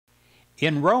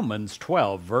In Romans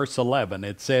 12, verse 11,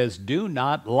 it says, "Do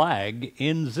not lag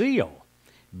in zeal.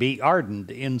 Be ardent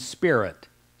in spirit.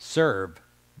 Serve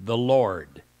the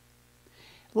Lord."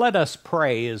 Let us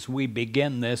pray as we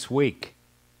begin this week.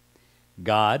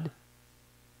 God,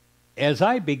 as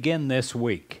I begin this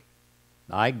week,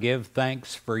 I give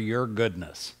thanks for your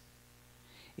goodness.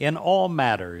 In all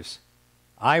matters,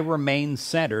 I remain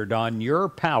centered on your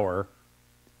power,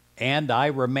 and I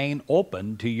remain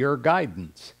open to your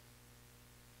guidance.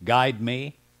 Guide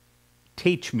me,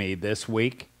 teach me this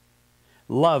week,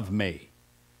 love me,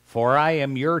 for I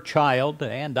am your child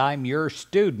and I'm your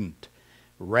student,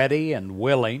 ready and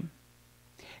willing,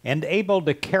 and able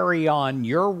to carry on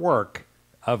your work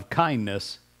of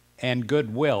kindness and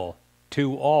goodwill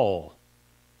to all.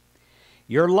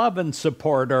 Your love and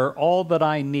support are all that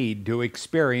I need to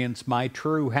experience my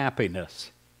true happiness.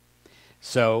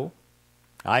 So,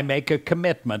 I make a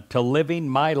commitment to living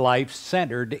my life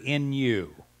centered in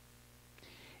you.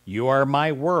 You are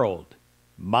my world,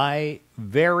 my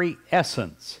very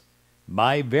essence,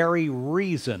 my very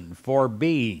reason for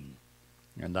being,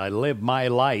 and I live my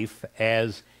life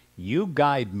as you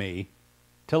guide me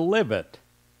to live it.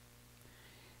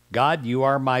 God, you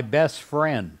are my best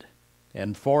friend,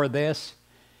 and for this,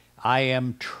 I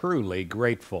am truly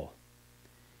grateful.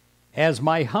 As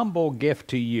my humble gift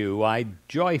to you, I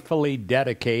joyfully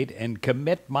dedicate and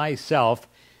commit myself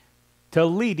to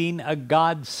leading a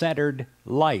God-centered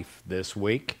life this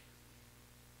week.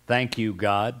 Thank you,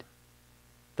 God.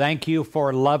 Thank you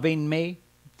for loving me,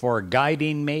 for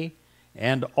guiding me,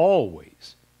 and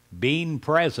always being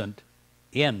present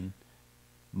in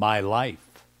my life.